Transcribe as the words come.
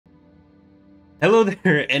Hello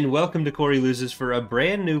there, and welcome to Corey Loses for a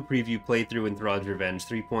brand new preview playthrough in Thrawn's Revenge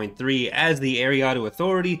 3.3 as the Eriadu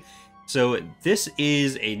Authority. So this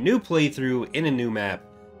is a new playthrough in a new map.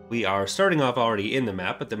 We are starting off already in the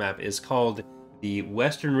map, but the map is called the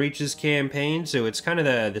Western Reaches Campaign, so it's kind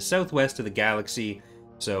of the southwest of the galaxy.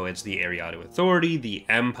 So it's the Eriadu Authority, the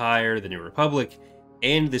Empire, the New Republic,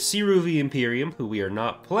 and the Siruvi Imperium, who we are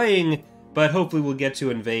not playing, but hopefully we'll get to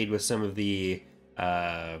invade with some of the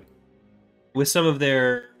with some of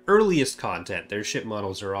their earliest content. Their ship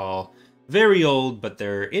models are all very old, but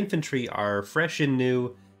their infantry are fresh and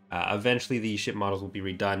new. Eventually these ship models will be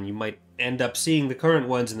redone. You might end up seeing the current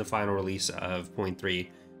ones in the final release of 0.3,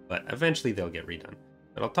 but eventually they'll get redone.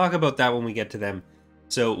 But I'll talk about that when we get to them.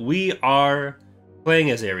 So we are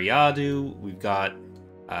playing as Eriadu. We've got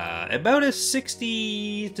about a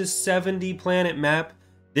 60 to 70 planet map.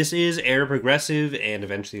 This is era progressive, and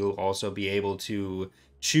eventually you'll also be able to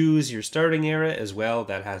choose your starting era as well.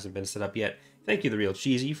 That hasn't been set up yet. Thank you, The Real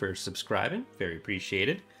Cheesy, for subscribing. Very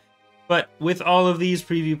appreciated. But with all of these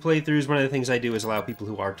preview playthroughs, one of the things I do is allow people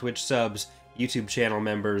who are Twitch subs, YouTube channel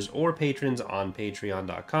members, or patrons on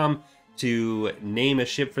patreon.com to name a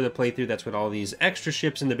ship for the playthrough. That's what all these extra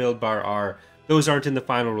ships in the build bar are. Those aren't in the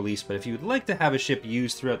final release, but if you would like to have a ship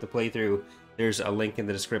used throughout the playthrough, there's a link in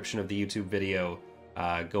the description of the YouTube video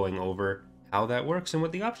going over how that works and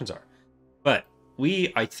what the options are. But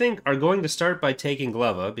we, I think, are going to start by taking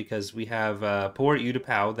Glova, because we have Port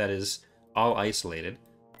Utapau that is all isolated.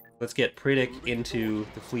 Let's get Pridic into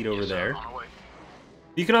the fleet over there.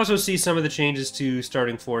 You can also see some of the changes to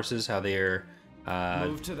starting forces, how they are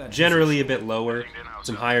generally a bit lower.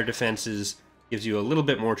 Some higher defenses, gives you a little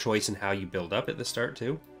bit more choice in how you build up at the start,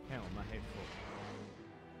 too.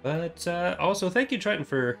 But also, thank you, Triton,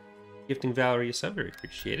 for gifting Valerie a sub. Very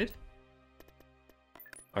appreciated.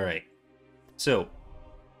 Alright. So,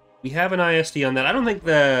 we have an ISD on that. I don't think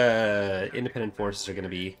the independent forces are going to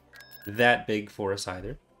be that big for us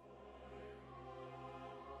either.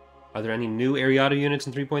 Are there any new Eriadu units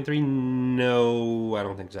in 3.3? No, I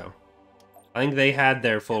don't think so. I think they had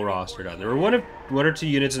their full roster done. There were one or two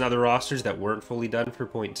units in other rosters that weren't fully done for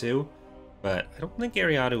 0.2, but I don't think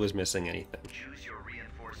Eriadu was missing anything.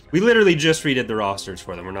 We literally just redid the rosters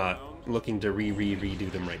for them. We're not looking to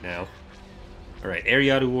redo them right now. Alright,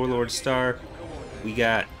 Eriadu Warlord Star. We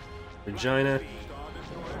got Regina.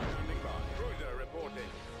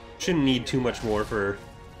 Shouldn't need too much more for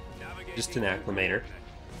just an acclimator.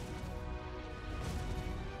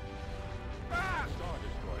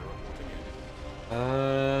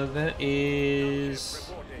 That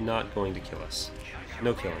is not going to kill us.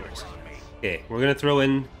 No killing us. Okay, we're gonna throw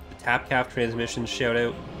in the Tap Calf transmission shout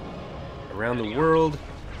out around the world.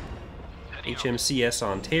 HMCS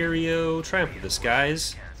Ontario, Triumph of the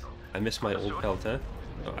Skies. I missed my old Pelta.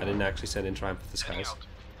 Oh, I didn't actually send in Triumph of the Skies.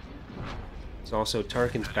 There's also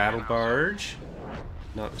Tarkin's Battle Barge,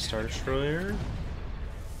 not the Star Destroyer.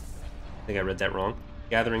 I think I read that wrong.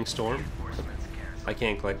 Gathering Storm. I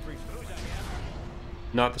can't click.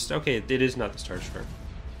 Not the okay, it is not the Star Destroyer.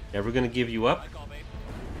 Never gonna give you up.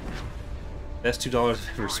 Best $2 I've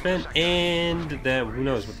ever spent, and that who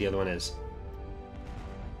knows what the other one is.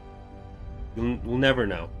 We'll never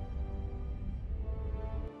know.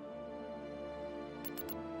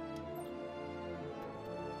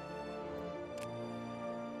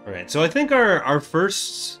 Alright, so I think our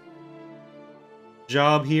first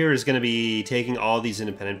job here is going to be taking all these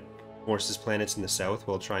independent forces planets in the south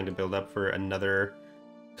while trying to build up for another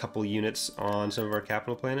couple units on some of our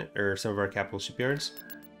capital planet, or some of our capital shipyards.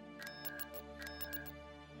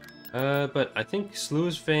 But I think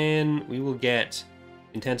Sluice Fan, we will get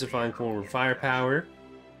intensifying forward firepower.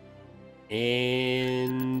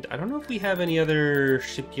 And I don't know if we have any other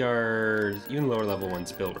shipyards, even lower level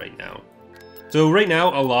ones, built right now. So right now,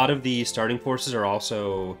 a lot of the starting forces are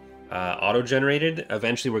also auto-generated.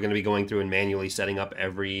 Eventually, we're going to be going through and manually setting up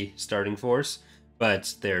every starting force,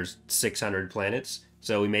 but there's 600 planets.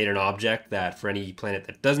 So we made an object that for any planet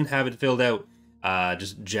that doesn't have it filled out,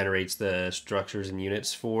 just generates the structures and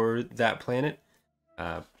units for that planet,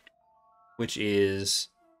 which is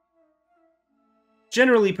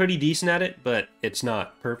generally pretty decent at it, but it's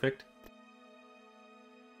not perfect.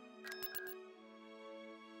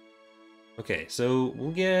 Okay, so we'll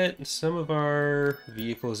get some of our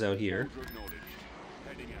vehicles out here.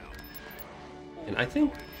 And I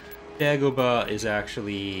think Dagobah is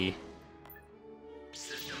actually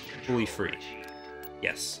fully free.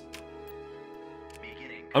 Yes.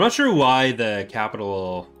 I'm not sure why the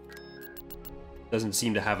capital doesn't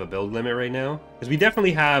seem to have a build limit right now, because we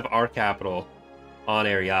definitely have our capital on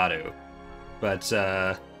Eriadu, but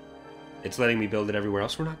it's letting me build it everywhere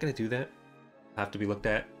else. We're not going to do that. have to be looked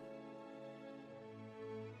at.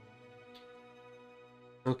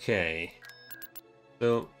 Okay.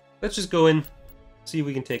 So, let's just go in, see if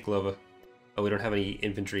we can take Lova. Oh, we don't have any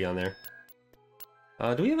infantry on there.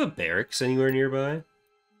 Do we have a barracks anywhere nearby?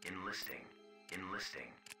 Enlisting.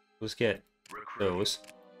 Let's get those.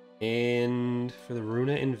 And for the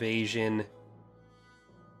Runa invasion...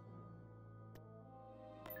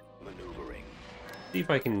 Maneuvering. See if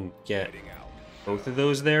I can get both of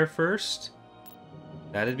those there first.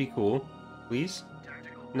 That'd be cool. Please?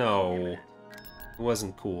 No. It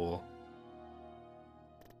wasn't cool.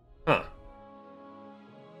 Huh.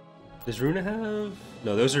 Does Runa have...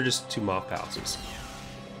 No, those are just 2 mock palaces.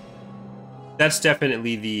 That's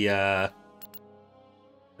definitely the,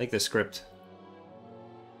 like the script.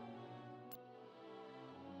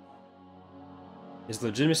 Is the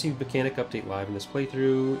legitimacy mechanic update live in this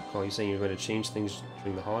playthrough? Call you saying you're going to change things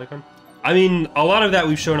during the holocron? I mean, a lot of that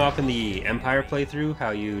we've shown off in the Empire playthrough,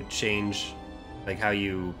 how you change, like how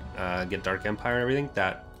you get Dark Empire and everything.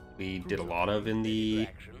 That we did a lot of in the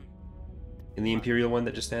Imperial one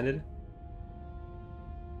that just ended.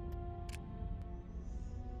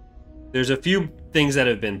 There's a few things that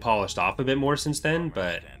have been polished off a bit more since then,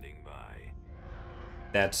 but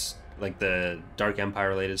that's like the Dark Empire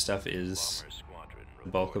related stuff is the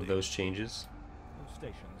bulk of those changes.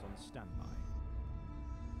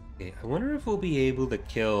 Okay, I wonder if we'll be able to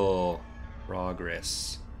kill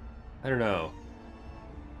Progress. I don't know.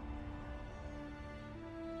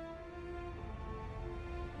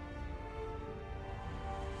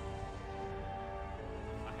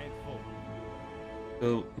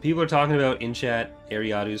 So, people are talking about in chat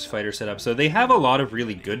Eriadu's fighter setup. So they have a lot of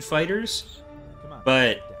really good fighters,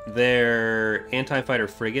 but their anti-fighter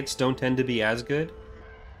frigates don't tend to be as good.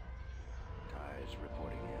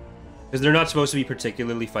 Because they're not supposed to be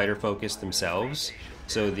particularly fighter-focused themselves.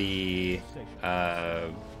 So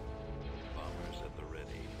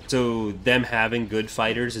so them having good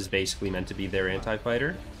fighters is basically meant to be their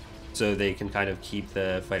anti-fighter. So they can kind of keep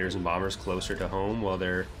the fighters and bombers closer to home while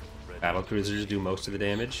their battle cruisers do most of the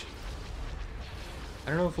damage. I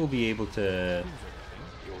don't know if we'll be able to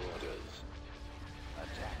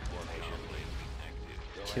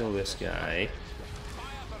kill this guy.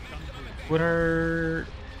 What are...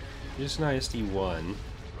 Just an ISD-1.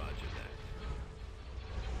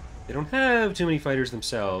 They don't have too many fighters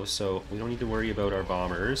themselves, so we don't need to worry about our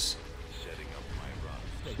bombers.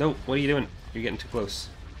 No, what are you doing? You're getting too close.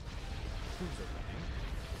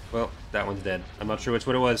 Well, that one's dead. I'm not sure which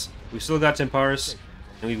one it was. We've still got Temparis,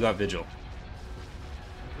 and we've got Vigil.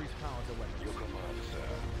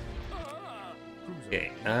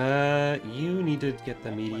 Okay, you need to get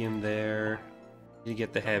the medium there. You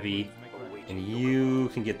get the heavy, and you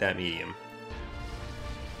can get that medium.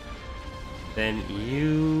 Then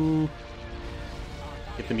you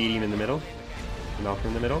get the medium in the middle, the Malcolm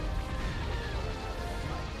in the middle.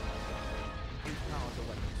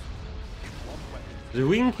 So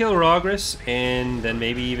we can kill Rogris and then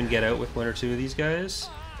maybe even get out with 1 or 2 of these guys.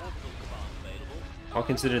 I'll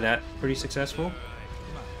consider that pretty successful.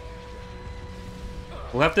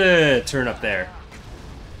 We'll have to turn up there.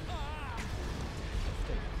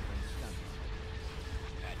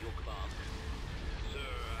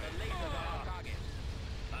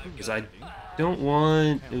 Because I don't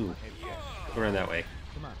want... Ooh, go around that way.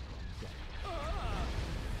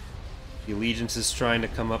 The Allegiance is trying to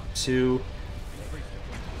come up too.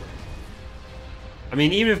 I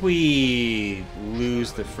mean, even if we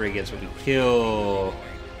lose the frigates, but we kill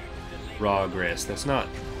Rogris, that's not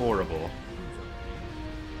horrible.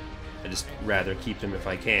 I just rather keep them if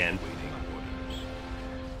I can.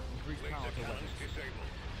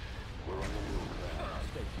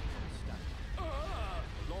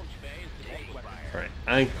 Alright,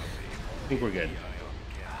 I think we're good.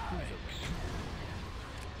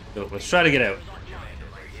 So let's try to get out.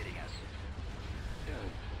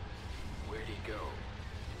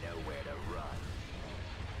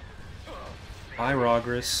 Hi,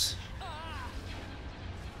 Rogris.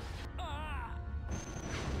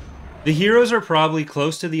 The heroes are probably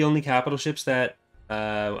close to the only capital ships that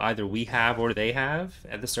either we have or they have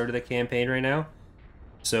at the start of the campaign right now.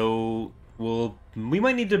 So we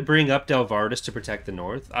might need to bring up Delvardis to protect the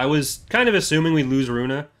north. I was kind of assuming we'd lose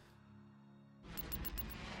Runa.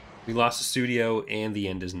 We lost the studio and the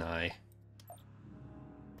end is nigh.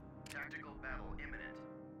 Tactical battle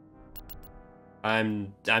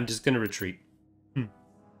imminent. I'm just gonna retreat.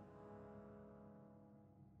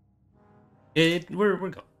 We're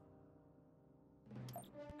going.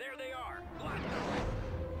 There they are.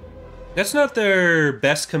 That's not their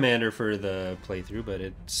best commander for the playthrough, but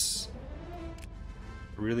it's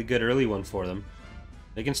A really good early one for them.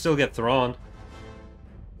 They can still get Thrawn.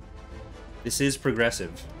 This is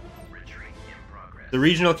progressive. Retreat in progress. The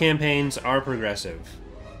regional campaigns are progressive.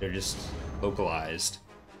 They're just localized.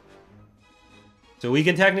 So we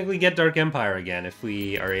can technically get Dark Empire again if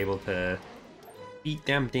we are able to beat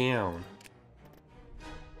them down.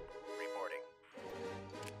 Reporting.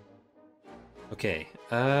 Okay,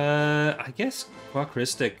 I guess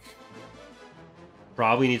Quacristic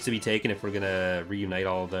probably needs to be taken if we're gonna reunite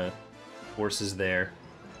all the forces there.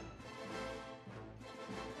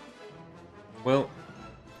 Well,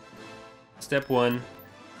 step one,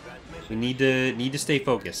 we need to stay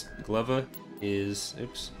focused. Glova is,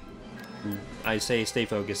 oops, I say stay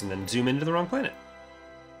focused and then zoom into the wrong planet.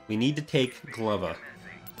 We need to take Glova.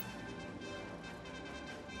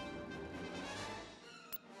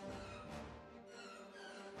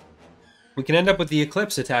 We can end up with the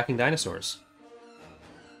Eclipse attacking dinosaurs.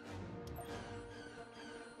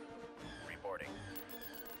 Reporting.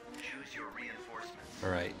 Choose your reinforcements.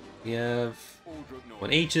 Alright, we have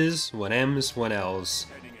 1 H's, 1 M's, 1 L's,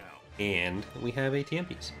 and we have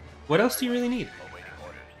ATMPs. What else do you really need? Awaiting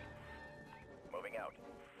orders. Moving out.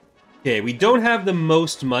 Okay, we don't have the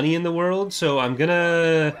most money in the world, so I'm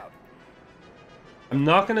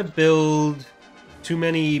not gonna build too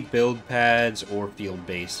many build pads or field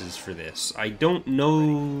bases for this. I don't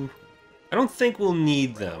think we'll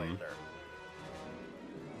need them.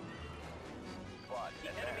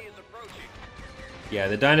 Enemy is approaching. Yeah,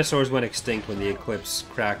 the dinosaurs went extinct when the eclipse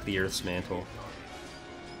cracked the Earth's mantle.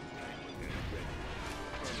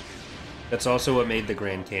 That's also what made the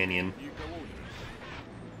Grand Canyon.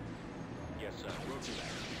 Yes, sir.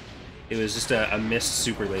 It was just a missed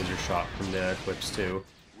super laser shot from the eclipse too.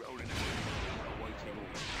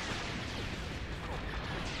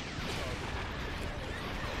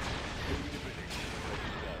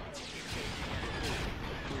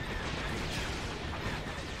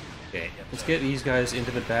 Okay, let's get these guys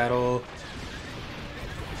into the battle.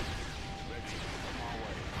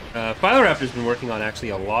 Philoraptor's been working on actually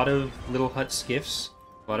a lot of little hut skiffs,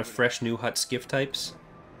 a lot of fresh new hut skiff types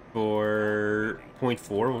for point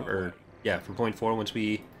 4, or yeah, for point 4 once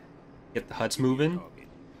we get the huts moving.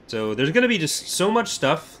 So there's gonna be just so much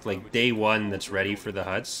stuff like day 1 that's ready for the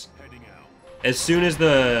huts. As soon as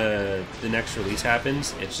the next release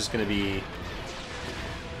happens, it's just gonna be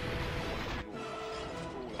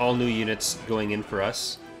all new units going in for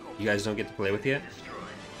us. You guys don't get to play with yet.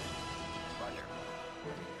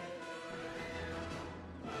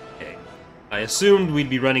 Okay. I assumed we'd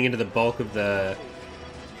be running into the bulk of the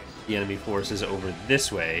enemy forces over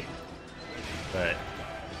this way, but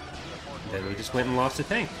then we just went and lost a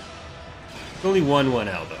tank. It's only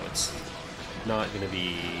 1-1L though. It's not going to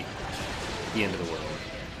be the end of the world.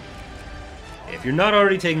 Okay, if you're not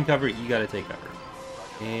already taking cover, you got to take cover.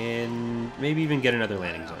 And maybe even get another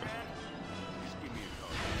landing zone.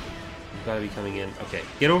 You've got to be coming in. Okay,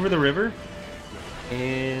 get over the river.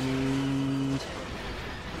 And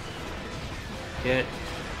get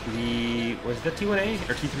the... was that T1A?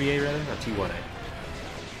 Or T3A rather? Not T1A.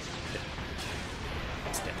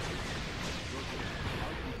 It's dead.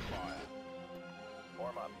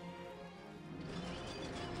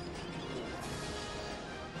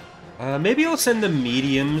 Maybe I'll send the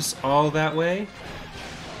mediums all that way.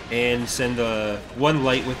 And send the 1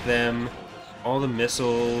 light with them, all the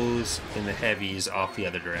missiles, and the heavies off the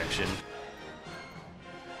other direction.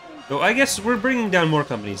 So I guess we're bringing down more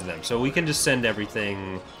companies than them, so we can just send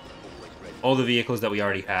everything, all the vehicles that we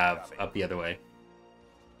already have, up the other way.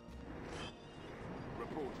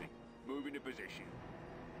 Reporting. Moving to position.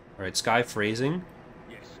 Alright, Sky phrasing.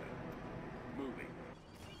 Yes, sir. Moving.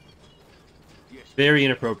 Yes, sir. Very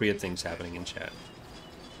inappropriate things happening in chat.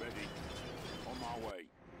 Ready. On my way.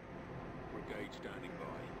 Brigade standing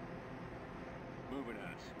by. Moving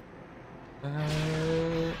out.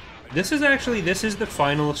 This is the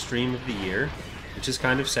final stream of the year, which is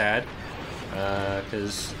kind of sad,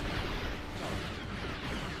 because...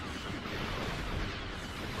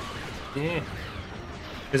 yeah.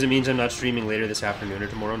 Because it means I'm not streaming later this afternoon or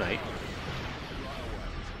tomorrow night.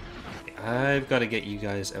 I've got to get you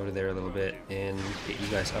guys out of there a little bit, and get you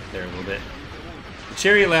guys up there a little bit. The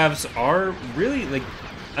Chariot Labs are really, like...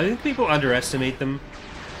 I think people underestimate them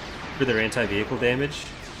for their anti-vehicle damage.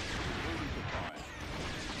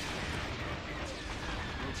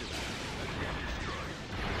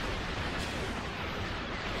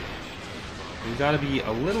 We gotta be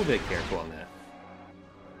a little bit careful on that.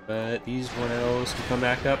 But these 1Ls can come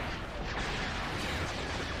back up.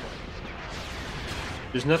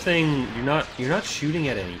 There's nothing. You're not shooting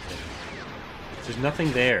at anything. There's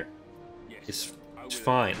nothing there. It's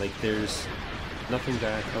fine. Like there's nothing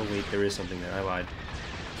back. Oh wait, there is something there. I lied.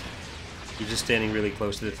 You're just standing really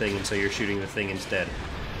close to the thing, and so you're shooting the thing instead.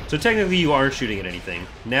 So technically you are shooting at anything.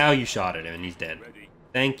 Now you shot at him, and he's dead.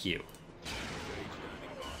 Thank you.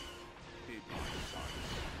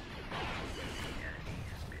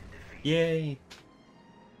 Yay.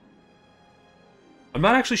 I'm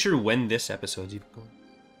not actually sure when this episode's even going.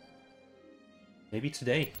 Maybe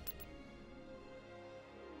today.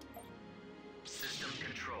 System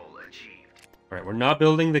control achieved. Alright, we're not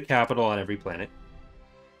building the capital on every planet.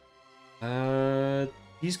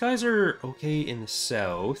 These guys are okay in the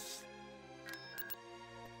south.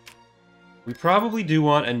 We probably do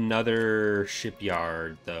want another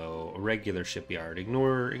shipyard, though. A regular shipyard.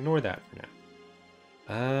 Ignore that for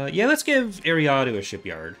now. Yeah, let's give Eriadu a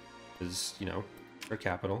shipyard. Because, you know, our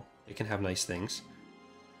capital. It can have nice things.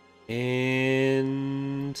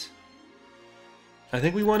 And I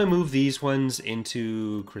think we want to move these ones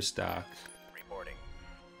into Christock. Reporting.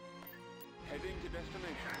 Heading to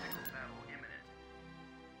destination. Battle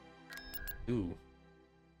imminent. Ooh.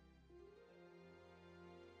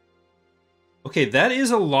 Okay, that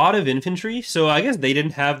is a lot of infantry, so I guess they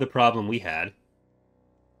didn't have the problem we had.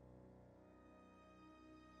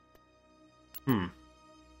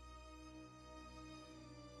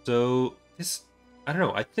 So, this... I don't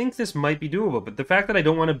know, I think this might be doable, but the fact that I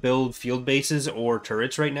don't want to build field bases or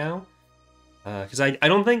turrets right now... Because I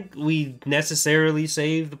don't think we necessarily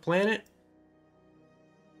save the planet.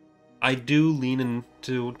 I do lean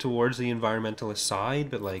towards the environmentalist side,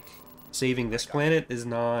 but, like, saving this planet is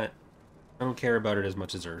not... I don't care about it as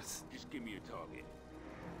much as Earth. Just give me a target.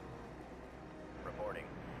 Reporting.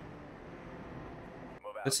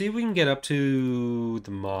 Move out. Let's see if we can get up to the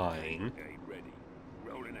mine. Okay, ready.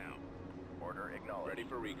 Rolling out. Order acknowledged. Ready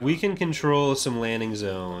for recon. We can control some landing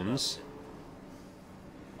zones.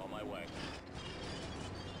 On my way.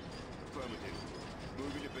 Affirmative.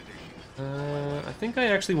 Moving to position. I think I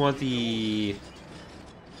actually want the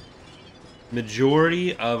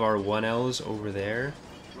majority of our 1Ls over there.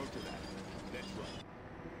 Roger that. Let's run.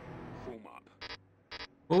 Form up.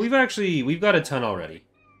 Well, we've got a ton already.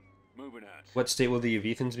 Moving out. What state will the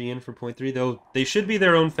Avethans be in for point 3? They should be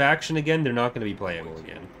their own faction again. They're not going to be playable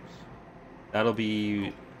again. That'll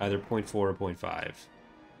be either point 4 or point 5.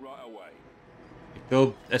 Right away.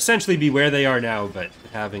 They'll essentially be where they are now, but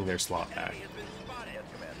having their slot back. Enemy has been spotted, yes,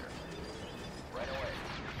 Commander. Right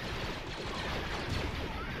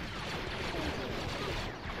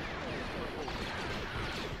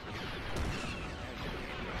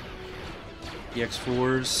away.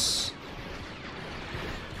 EX4s.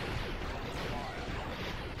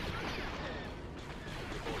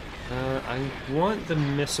 I want the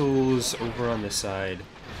missiles over on this side.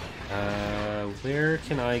 Where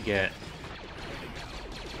can I get?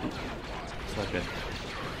 It's not good.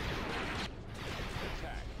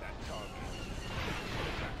 Attack that target.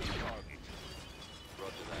 Attacking target.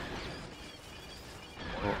 Roger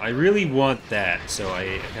that. Well, I really want that, so I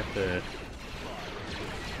have to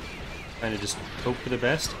kind of just hope for the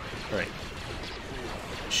best. Alright.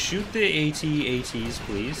 Shoot the ATs,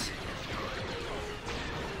 please.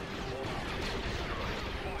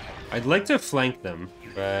 I'd like to flank them,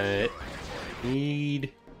 but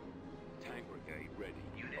need... Tank brigade ready.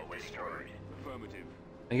 Unit destroyed. Affirmative.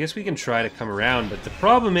 I guess we can try to come around, but the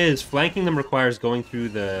problem is flanking them requires going through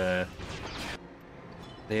their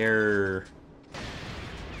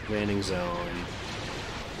landing zone.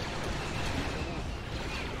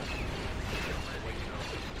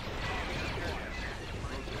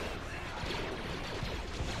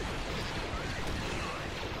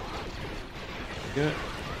 Good.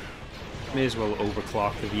 May as well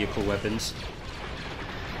overclock the vehicle weapons.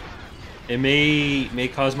 It may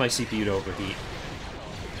cause my CPU to overheat.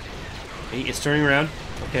 Hey, it's turning around.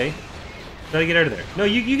 Okay. Try to get out of there. No,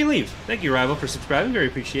 you can leave. Thank you, Rival, for subscribing. Very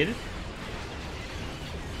appreciated.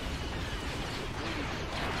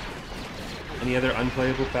 Any other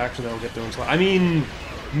unplayable faction that will get their own slot? I mean,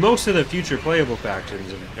 most of the future playable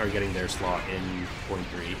factions are getting their slot in point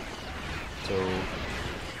 3. So,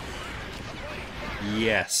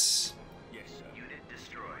 yes. Yes, sir. Unit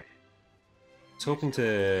destroyed. I was hoping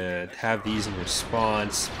to have these in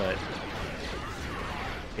response, but...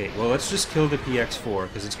 Okay, well, let's just kill the PX-4,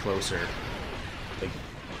 because it's closer. Like,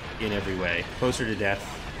 in every way. Closer to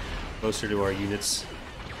death. Closer to our units.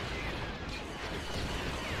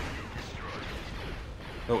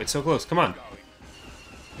 Oh, it's so close. Come on.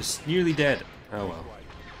 It's nearly dead. Oh, well.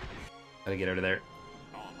 Gotta get out of there.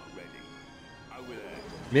 Armor ready. Over there.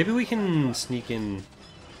 Maybe we can sneak in...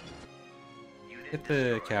 Unit Hit the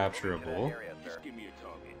destroyed. capturable. Area, sir. Just give me a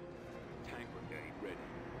target. Tank brigade ready.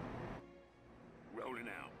 Rolling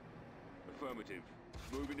out. Affirmative.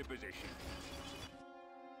 Move into position.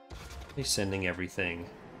 He's sending everything.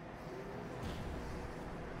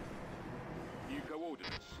 Eco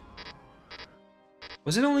ordnance.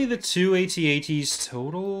 Was it only the 2 AT-ATs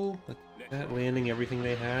total? Like that landing everything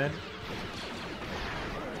they had?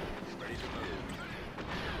 Ready to move.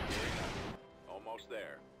 Almost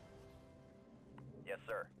there. Yes,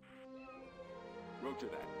 sir. Roger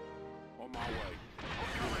that. On my way.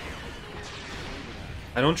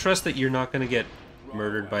 I don't trust that you're not going to get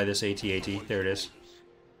murdered by this AT-AT. There it is.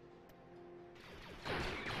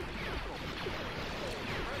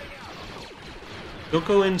 Don't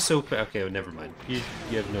go in so fast. Okay, well, never mind. You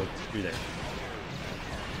have no... You're there.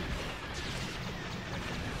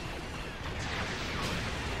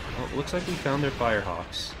 Well, it looks like we found their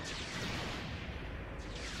Firehawks.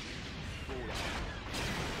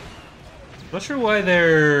 Not sure why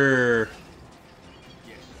they're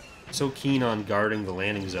so keen on guarding the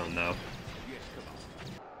landing zone, though. Yes, come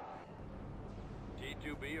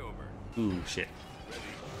on. T2B over. Ooh, shit. Ready.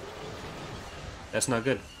 That's not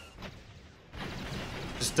good.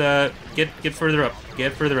 Just, get further up.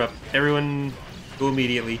 Get further up. Everyone, go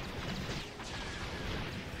immediately.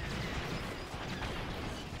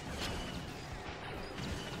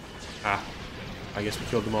 Ah. I guess we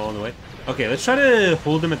killed them all on the way. Okay, let's try to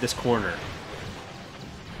hold them at this corner.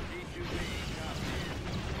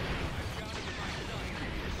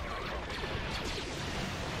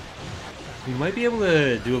 We might be able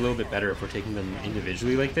to do a little bit better if we're taking them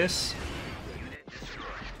individually like this. Unit destroyed.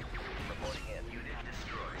 Reporting in. Unit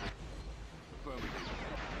destroyed.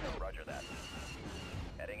 Roger that.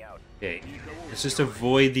 Heading out. Okay, let's just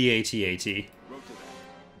avoid the AT-AT. Roger that.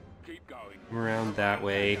 Keep going. Come around that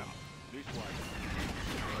way. This way.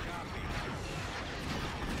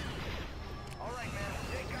 All right, man.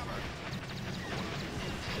 Take cover.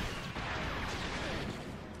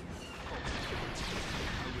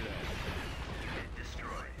 Over there. Unit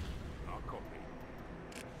destroyed. I'll copy.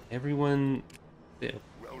 Everyone... yeah.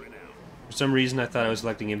 Rolling out. For some reason, I thought I was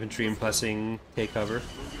selecting infantry and pressing take cover.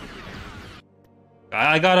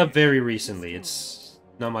 I got up very recently. It's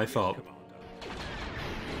not my fault. Commander.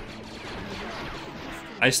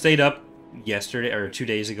 I stayed up yesterday, or 2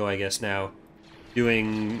 days ago, I guess now,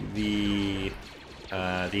 doing the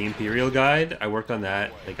Imperial Guide. I worked on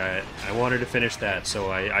that. Like I wanted to finish that,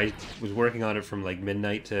 so I was working on it from like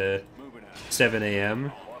midnight to Moving out. 7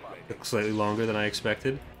 a.m. Took slightly longer than I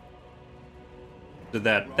expected. So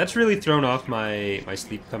that's really thrown off my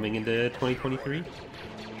sleep coming into 2023.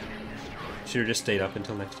 Should have just stayed up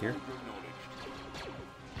until next year.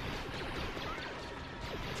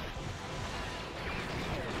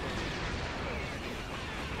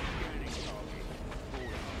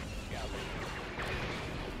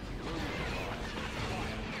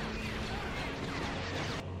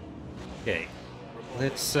 Okay.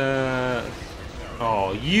 Let's,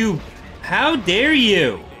 oh, you... How dare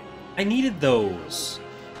you! I needed those.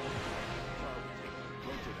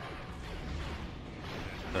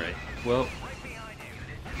 Alright, well...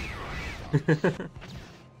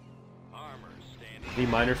 Any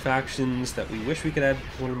minor factions that we wish we could add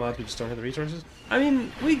to one of the mods, we just don't have the resources? I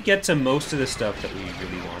mean, we get to most of the stuff that we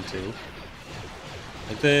really want to.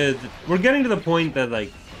 Like, we're getting to the point that,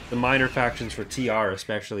 like, the minor factions for TR,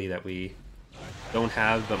 especially, that we don't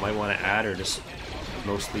have but might want to add are just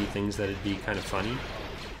mostly things that'd be kind of funny.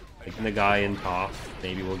 Like Nagai and Toph,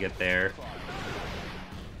 maybe we'll get there.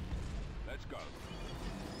 Let's go.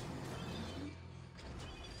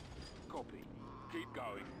 Copy. Keep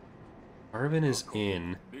going. Carvin is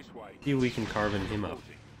in. This way. See if we can Carvin him up.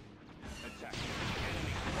 Attack.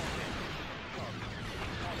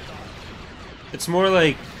 It's more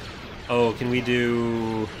like, oh, can we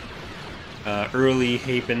do early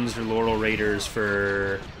Hapens or Laurel Raiders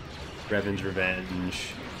for Revan's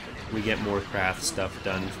Revenge? We get more craft stuff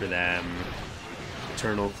done for them.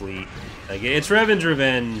 Eternal Fleet. Like, it's Revan's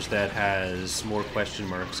Revenge that has more question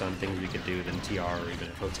marks on things we could do than TR or even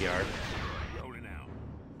FOTR. Rolling out.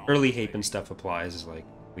 Early Hapen stuff applies, like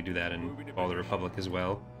we do that in All the Republic as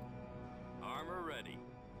well. Armor ready.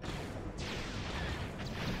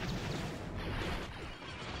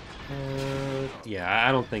 Yeah,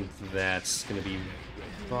 I don't think that's gonna be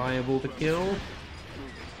viable to kill.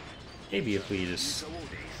 Maybe if we just...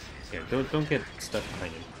 Yeah, don't get stuff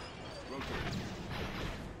behind him.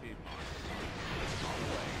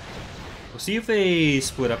 We'll see if they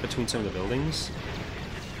split up between some of the buildings.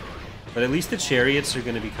 But at least the chariots are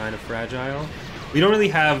gonna be kind of fragile. We don't really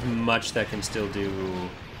have much that can still do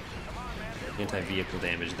anti-vehicle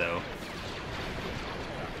damage, though.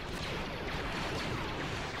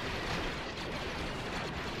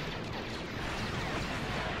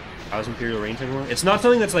 How's Imperial Reign taking along? It's not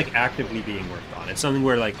something that's like actively being worked on. It's something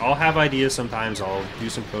where like I'll have ideas sometimes, I'll do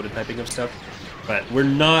some prototyping of stuff, but we're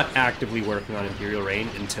not actively working on Imperial Reign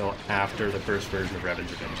until after the first version of Revan's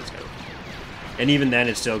Revenge is out. And even then,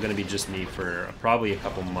 it's still going to be just me for probably a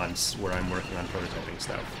couple months where I'm working on prototyping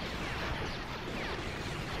stuff.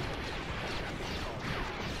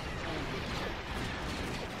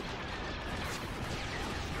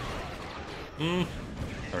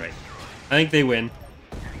 Alright. I think they win.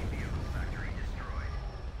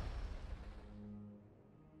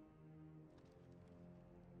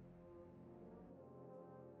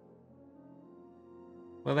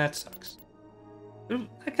 Well, that sucks.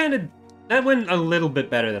 That went a little bit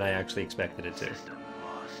better than I actually expected it to.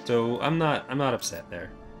 So I'm not upset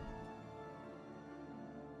there.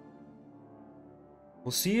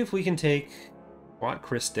 We'll see if we can take Wat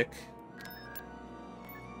Christic.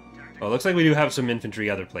 Oh, it looks like we do have some infantry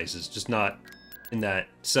other places, just not in that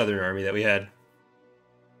southern army that we had.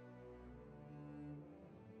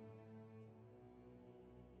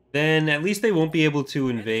 Then at least they won't be able to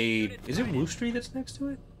invade... Is it Woostry that's next to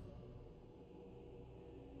it?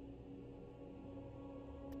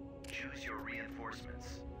 Choose your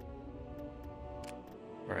reinforcements.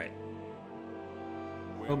 Alright.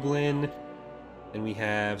 Dublin. Then we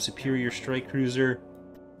have Superior Strike Cruiser.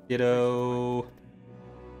 Ditto.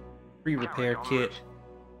 Free repair kit.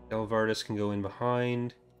 Delvardis can go in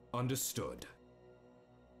behind. Understood.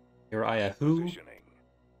 Eriadu. Positioning.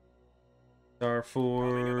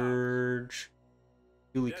 Starforge.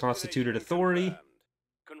 Duly constituted authority.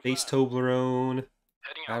 Confirmed. Base Toblerone.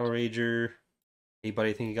 Heading Battle out. Rager. Hey buddy,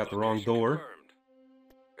 I think you got the wrong Location door.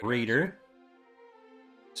 confirmed. Raider.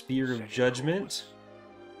 Spear of Judgment.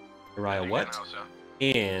 Uriah what?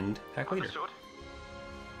 And Pack Leader. Understood.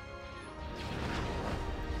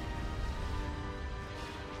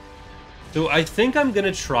 So I think I'm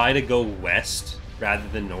gonna try to go west rather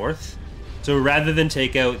than north. So rather than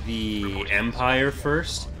take out the Empire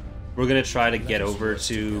first, we're gonna try to get over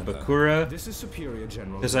to Bakura This is Superior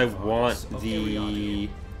General because I want the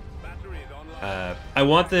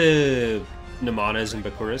Namanas and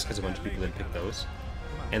Bakuras because a bunch of people did pick those,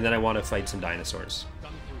 and then I want to fight some dinosaurs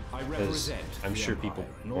I because represent I'm the sure Empire people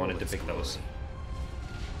and wanted to always pick those.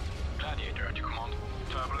 Gladiator at your command.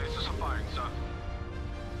 Turbulence is firing, sir.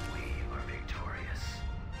 We are victorious.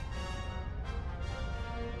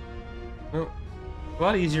 Well, a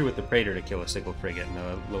lot easier with the Praetor to kill a single frigate in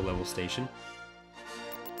a low-level station.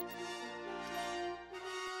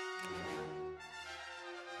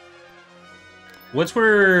 Once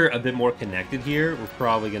we're a bit more connected here, we're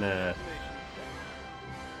probably gonna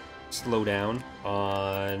slow down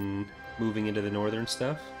on moving into the northern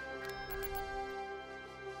stuff.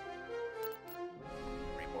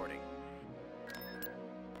 Reporting.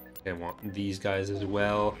 I want these guys as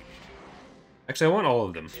well. Actually, I want all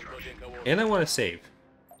of them. And I want to save.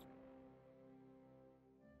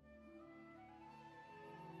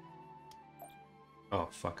 Oh,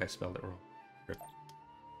 fuck, I spelled it wrong. Rip.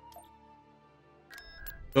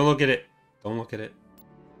 Don't look at it. Don't look at it.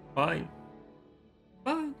 Fine.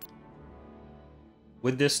 Fine.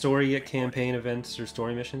 Would this story get campaign events or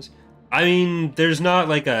story missions? I mean, there's not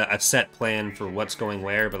like a set plan for what's going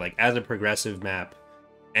where, but like as a progressive map,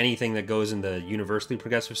 anything that goes in the universally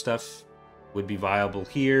progressive stuff would be viable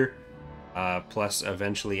here. Plus,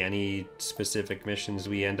 eventually, any specific missions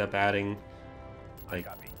we end up adding. Like,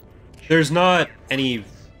 there's not anything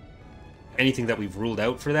that we've ruled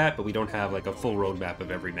out for that, but we don't have like a full roadmap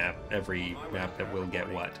of every map that will get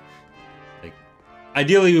what. Like,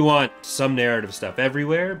 ideally, we want some narrative stuff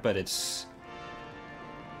everywhere, but it's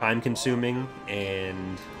time-consuming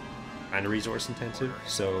and kind of resource-intensive.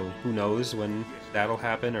 So who knows when that'll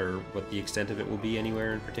happen or what the extent of it will be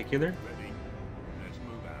anywhere in particular. Ready. Let's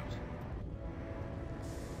move out.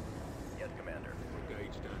 Yes, Commander. Brigade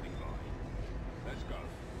standing by. Let's go.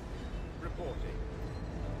 Reporting.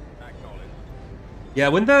 Acknowledged. Yeah,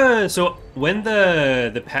 when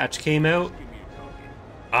the patch came out, Give me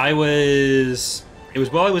a target. it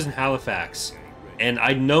was while I was in Halifax, and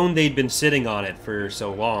I'd known they'd been sitting on it for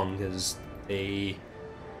so long because they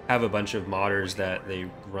have a bunch of modders that they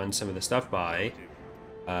run some of the stuff by,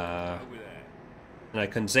 Over there. and I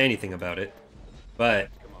couldn't say anything about it. But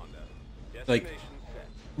Commander. like, Destination set.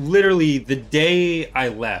 literally the day I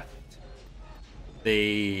left,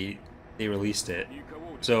 they released it. New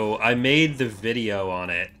coordinates. So I made the video on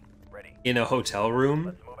it Ready. in a hotel room,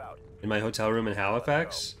 Let's move out. in my hotel room in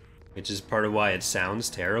Halifax, which is part of why it sounds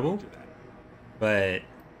terrible. But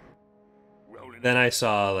Rolling. then I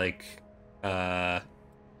saw like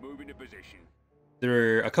Moving to position. there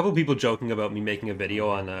were a couple people joking about me making a video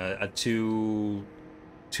on a two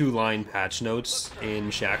 2-line patch notes in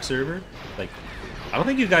Shack server. Like, I don't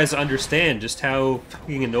think you guys understand just how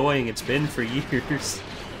fucking annoying it's been for years.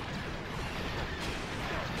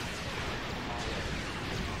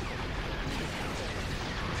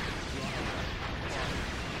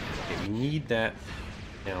 Okay, we need that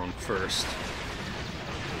down first.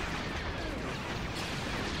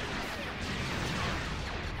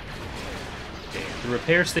 Okay, the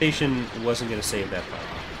repair station wasn't going to save that problem.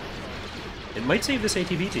 It might save this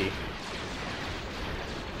ATBT.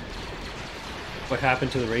 What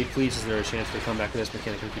happened to the raid fleets? Is there a chance to come back to this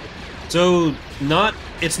mechanic computer? So,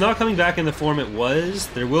 it's not coming back in the form it was.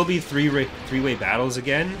 There will be three-way battles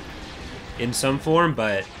again, in some form,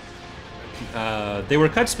 but they were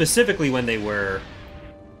cut specifically when they were,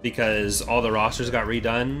 because all the rosters got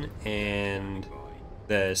redone, and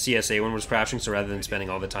the CSA one was crashing, so rather than spending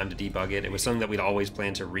all the time to debug it, it was something that we'd always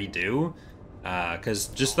planned to redo. Because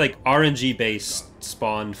just like RNG-based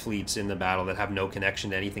spawned fleets in the battle that have no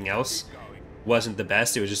connection to anything else wasn't the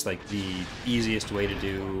best. It was just like the easiest way to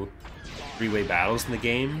do three-way battles in the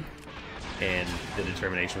game. And the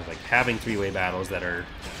determination was like having three-way battles that are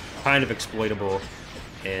kind of exploitable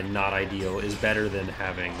and not ideal is better than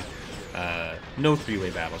having no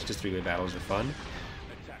three-way battles, because three-way battles are fun.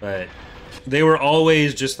 But they were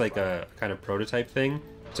always just like a kind of prototype thing.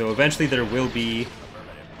 So eventually there will be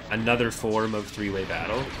another form of three-way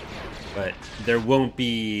battle, but there won't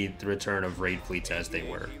be the return of raid fleets as they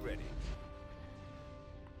were.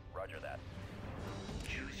 Roger that.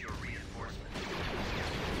 Choose your reinforcements.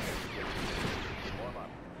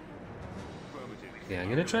 Yeah, I'm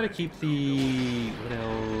gonna try to keep the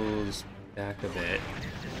Widows back a bit.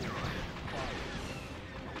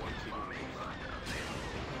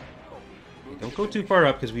 Don't go too far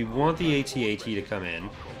up because we want the AT-AT to come in.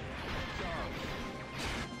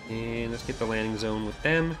 And let's get the landing zone with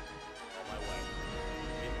them.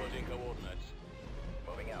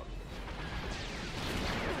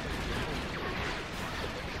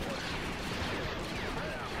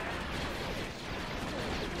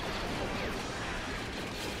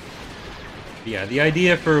 Yeah, the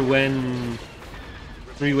idea for when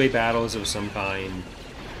three-way battles of some kind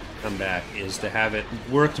come back is to have it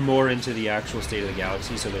worked more into the actual state of the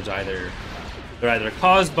galaxy, so they're either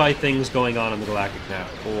caused by things going on the galactic map,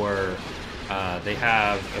 or they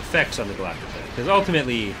have effects on the galactic map. Because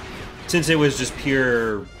ultimately, since it was just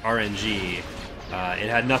pure RNG, it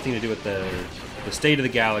had nothing to do with the state of the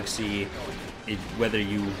galaxy. Whether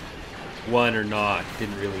you won or not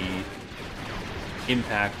didn't really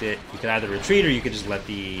impact it. You could either retreat, or you could just let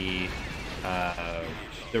the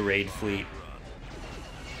raid fleet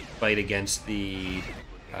fight against the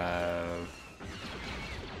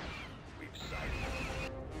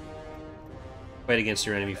fight against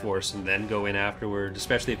your enemy force and then go in afterward,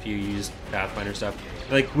 especially if you use Pathfinder stuff.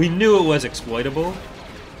 Like, we knew it was exploitable,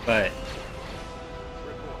 but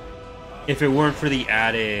if it weren't for the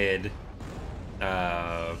added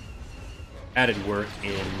work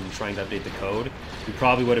in trying to update the code, we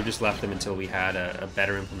probably would have just left them until we had a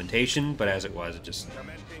better implementation, but as it was, it just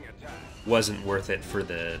wasn't worth it for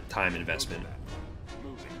the time investment.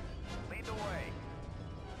 Lead the way.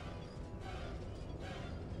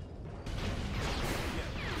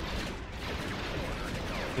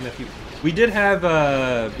 We did have,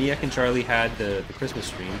 Miek and Charlie had the Christmas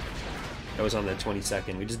stream. That was on the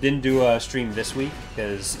 22nd. We just didn't do a stream this week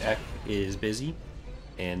because Ek is busy.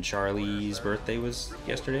 And Charlie's birthday was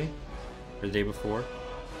yesterday, or the day before.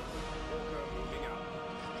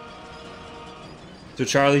 So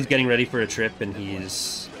Charlie's getting ready for a trip, and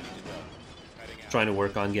he's trying to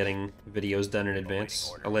work on getting videos done in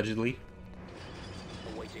advance, allegedly.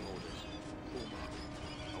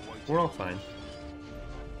 We're all fine.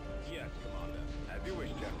 Yes, Commander. As you wish,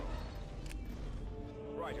 General.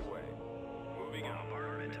 Right away. Moving out.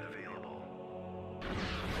 Bombardment available.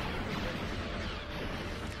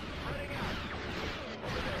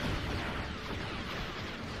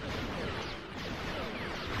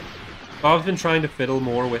 Bob's been trying to fiddle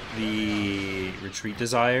more with the retreat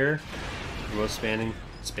desire, both spanning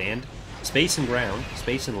space and ground,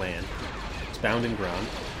 space and land, bound and ground.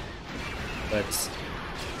 But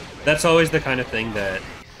that's always the kind of thing that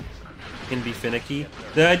can be finicky.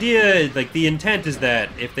 The idea, like the intent, is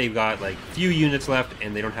that if they've got like few units left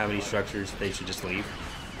and they don't have any structures, they should just leave.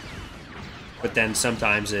 But then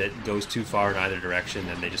sometimes it goes too far in either direction,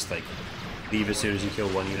 and they just like leave as soon as you kill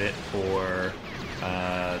one unit, or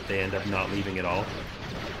they end up not leaving at all.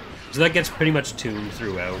 So that gets pretty much tuned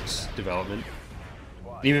throughout development.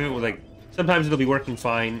 Even if it was like, sometimes it'll be working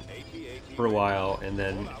fine for a while, and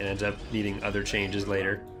then it ends up needing other changes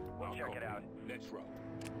later. Check it out. Let's roll.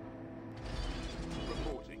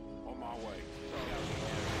 Reporting.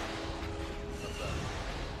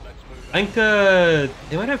 I think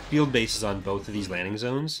they might have field bases on both of these landing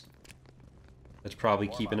zones. That's probably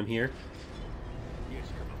keeping them here.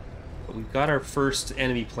 But we've got our first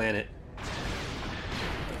enemy planet.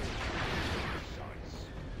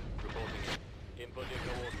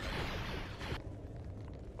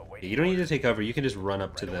 You don't need to take cover, you can just run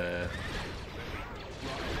up to the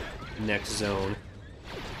next zone.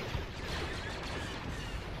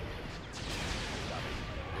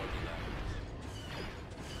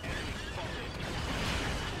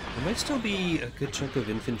 There might still be a good chunk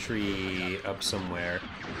of infantry up somewhere.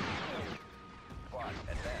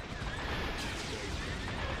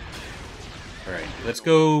 Alright, let's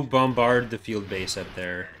go bombard the field base up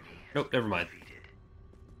there. Nope, never mind.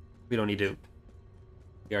 We don't need to.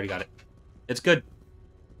 We already got it. It's good.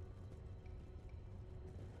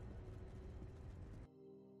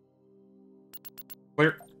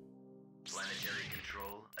 Clear. Planetary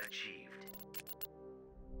control achieved.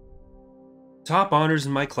 Top honors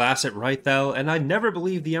in my class at Rythel, and I never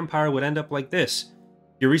believed the Empire would end up like this.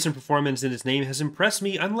 Your recent performance in its name has impressed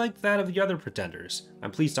me, unlike that of the other pretenders.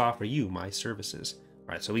 I'm pleased to offer you my services.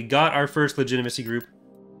 Alright, so we got our first legitimacy group.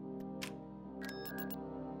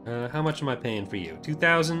 How much am I paying for you?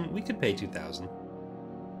 2,000? We could pay 2,000.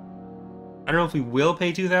 I don't know if we will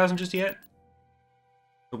pay 2,000 just yet.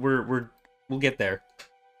 But we'll get there.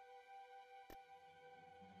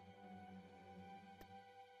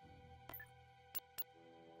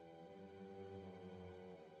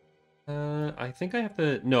 I think I have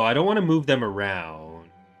to... No, I don't want to move them around.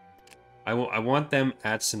 I want them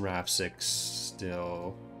at Sinrapsix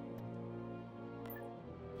still.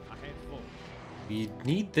 We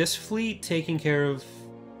need this fleet taking care of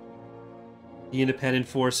the independent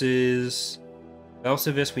forces.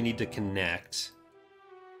 Belsavis we need to connect.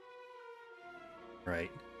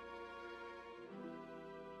 Right.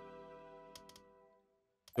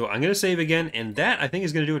 So I'm going to save again, and that, I think,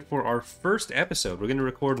 is going to do it for our first episode. We're going to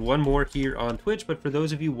record one more here on Twitch, but for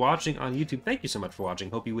those of you watching on YouTube, thank you so much for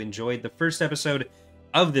watching. Hope you enjoyed the first episode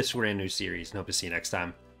of this brand new series, and hope to see you next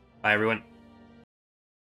time. Bye, everyone.